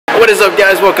What is up,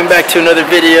 guys? Welcome back to another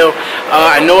video.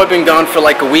 I know I've been gone for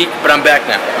like a week, but I'm back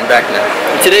now.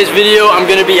 In today's video, I'm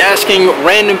going to be asking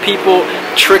random people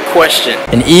trick question.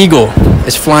 An eagle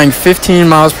is flying 15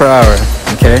 miles per hour,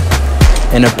 okay?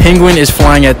 And a penguin is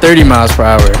flying at 30 miles per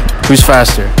hour. Who's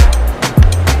faster?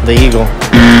 The eagle.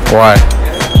 Why?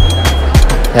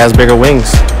 It has bigger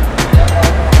wings.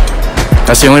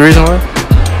 That's the only reason why?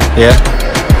 Yeah.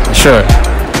 Sure.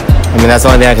 I mean, that's the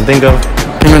only thing I can think of.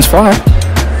 Penguins fly.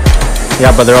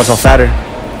 Yeah, but they're also fatter.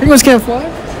 Penguins can't fly.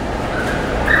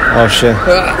 Oh, shit.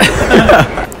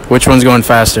 Which one's going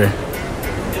faster?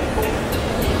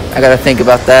 I gotta think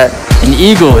about that. An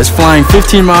eagle is flying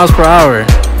 15 miles per hour,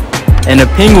 and a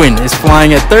penguin is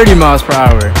flying at 30 miles per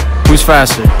hour. Who's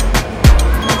faster?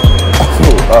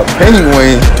 A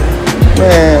penguin?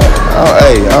 Man,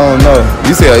 hey, I don't know.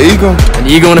 You say an eagle? An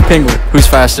eagle and a penguin. Who's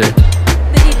faster?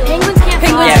 Penguins can't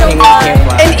fly.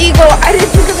 An eagle. I didn't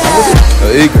think of that.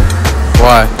 An eagle.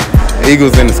 Why?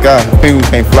 Eagles in the sky. Penguins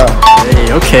can't fly.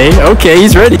 Hey, okay,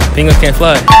 he's ready. Penguins can't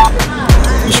fly.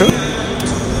 You sure?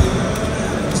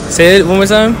 Say it one more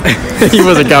time. He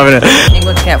wasn't confident.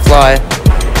 Penguins can't fly.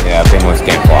 Yeah, penguins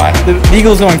can't fly. The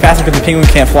eagle's going faster because the penguin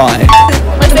can't fly.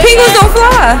 The penguins don't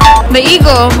fly. The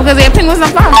eagle, because the penguins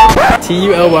don't fly.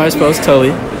 T-U-L-Y spells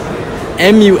Tully.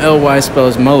 M-U-L-Y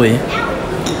spells Mully.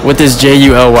 What does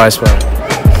J-U-L-Y spell?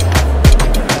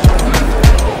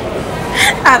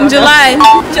 July.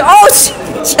 Oh,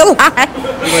 July.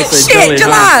 Shit,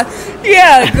 July.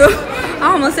 Yeah. I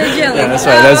almost said jelly. Yeah,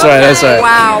 that's right.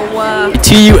 Wow.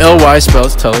 T-U-L-Y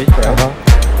spells Tully.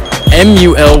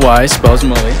 M-U-L-Y spells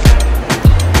Mully.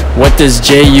 What does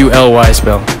J-U-L-Y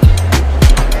spell?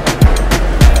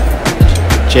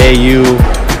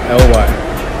 J-U-L-Y.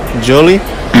 Julie?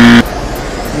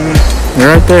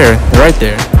 You're right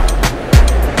there.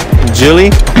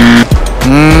 Julie?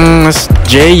 That's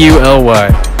J-U-L-Y.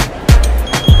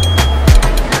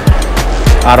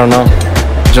 I don't know.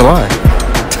 July.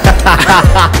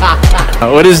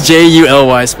 What does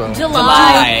J-U-L-Y spell?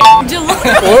 July.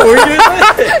 What were you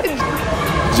doing?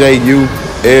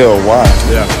 J-U-L-Y.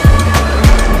 Yeah.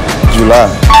 July.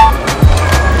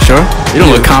 Sure? You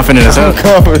don't look confident as hell. I'm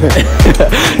confident.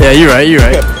 Yeah, you're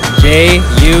right.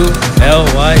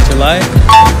 J-U-L-Y, July?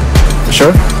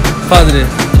 Sure? Positive.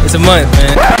 It's a month,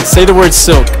 man. Say the word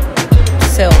silk.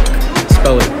 Silk.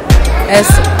 Spell it.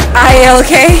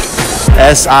 S-I-L-K.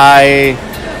 S-I...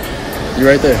 You're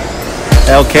right there.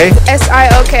 L-K?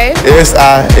 S-I-L-K.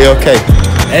 S-I-L-K.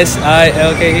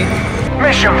 S-I-L-K-E?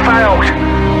 Mission failed.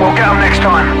 We'll get them next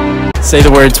time. Say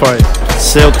the word twice.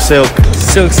 Silk, silk.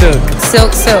 Silk, silk.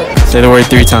 Silk, silk. Say the word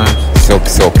 3 times. Silk,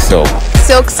 silk, silk.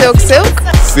 Silk, silk, silk.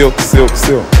 Silk, silk,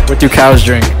 silk. What do cows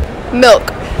drink?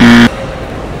 Milk.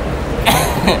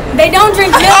 They don't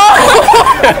drink milk.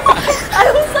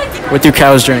 I was like, What do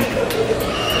cows drink?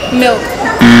 Milk.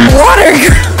 Water.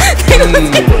 They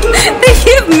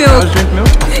give milk. Cows drink milk?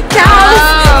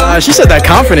 Cows. She said that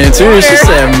confident too. She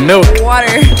said milk.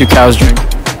 Water. What do cows drink?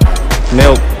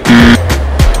 Milk.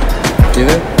 Do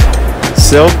they?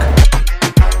 Silk.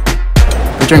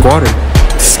 They drink water.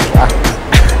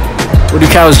 What do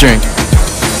cows drink?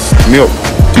 Milk.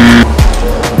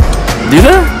 Do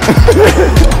they?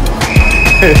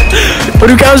 What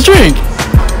do cows drink?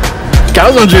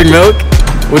 Cows don't drink milk.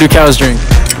 What do cows drink?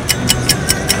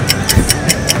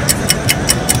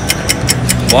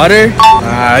 Water?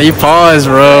 You paused,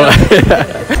 bro.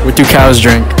 What do cows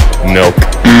drink? Milk.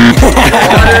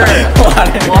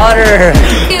 Water.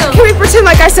 Can we pretend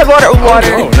like I said water?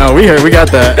 Water. Oh, no, we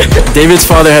got that. David's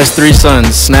father has 3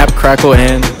 sons. Snap, Crackle,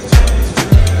 and...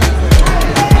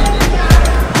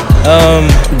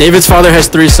 David's father has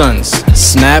 3 sons.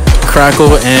 Snap,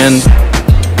 Crackle, and...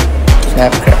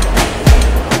 Snap, crackle.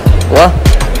 What?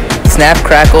 Snap,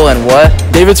 crackle, and what?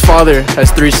 David's father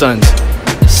has 3 sons.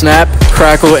 Snap,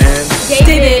 Crackle, and...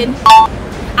 David.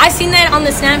 I seen that on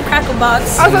the Snap Crackle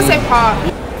box. I was gonna say pop.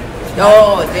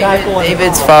 Oh,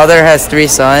 David's father has 3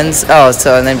 sons. Oh,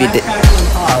 so and then be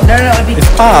No, it'd be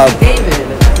Pop. David.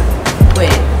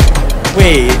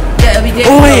 Wait. Yeah, it'd be David.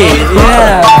 Oh, wait.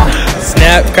 Yeah.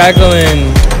 Snap, Crackle,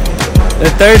 and the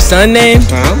 3rd son name?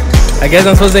 I guess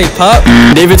I'm supposed to say Pop?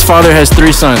 David's father has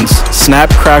 3 sons. Snap,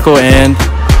 Crackle, and...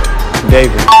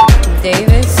 David.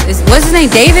 Davis? What's his name?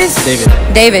 Davis? David.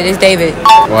 David is David.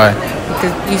 Why?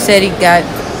 Because you said he got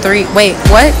 3. Wait,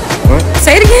 what? What?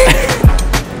 Say it again.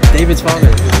 David's father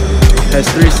has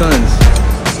 3 sons.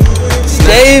 Snap,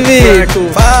 David. Crackle.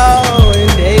 Wow,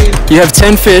 and David. You have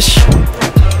 10 fish.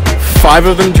 5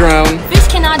 of them drown. Fish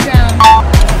cannot drown.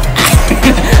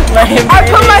 I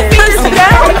put my fingers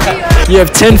down. You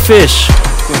have 10 fish.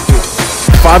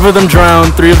 5 of them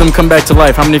drown, 3 of them come back to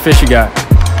life. How many fish you got?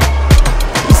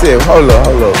 said, hold up.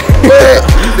 What?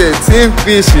 You said 10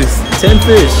 fishes. 10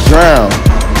 fish. Drown.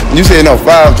 You said no,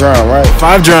 5 drown, right?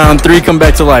 5 drown, 3 come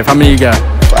back to life. How many you got?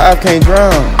 5 can't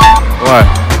drown. Why?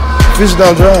 Fish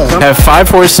don't drown. I have 5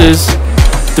 horses,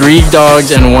 3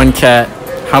 dogs, and 1 cat.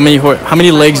 How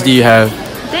many legs do you have?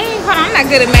 Dang, hold on, I'm not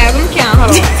good at math. Let me count. Hold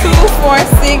on. 2, 4,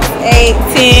 6, 8,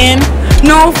 10.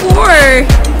 No, 4.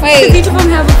 Wait. Each of them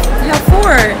have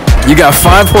 4. You got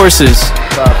 5 horses,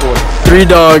 3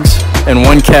 dogs, and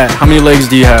 1 cat. How many legs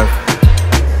do you have?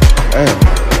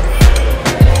 Damn.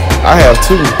 I have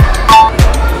 2.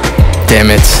 Damn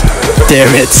it.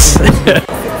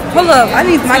 Hold up, I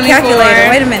need my calculator.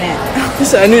 Wait a minute.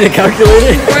 I need a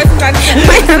calculator.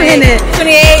 Wait a minute.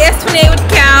 28. That's 28 with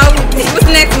the cow. What's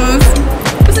the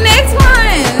next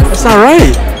one? That's not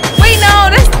right. Wait, no,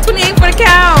 that's 28 for the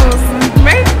cows.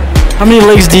 Right? How many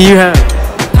legs do you have?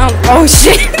 Oh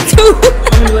shit. 2.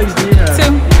 How many legs do you have?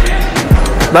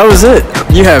 2. That was it.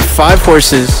 You have 5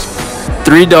 horses,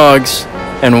 3 dogs,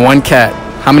 and 1 cat.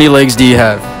 How many legs do you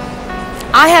have?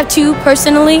 I have 2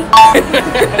 personally.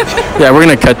 Yeah, we're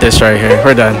gonna cut this right here.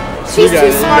 We're done. She's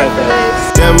too smart for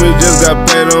this. Damn, we just got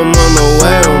paid, I'm on the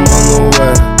way,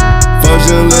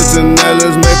 Function, listen, now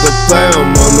let's make a play,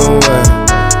 I'm on the way.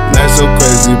 Not so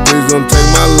crazy, please don't take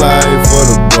my life for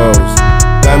the bros.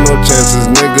 Got no chances,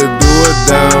 nigga, do it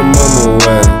down, I'm on the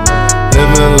way.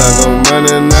 Living like I'm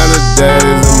running out of days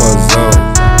in my zone.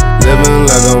 Living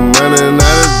like I'm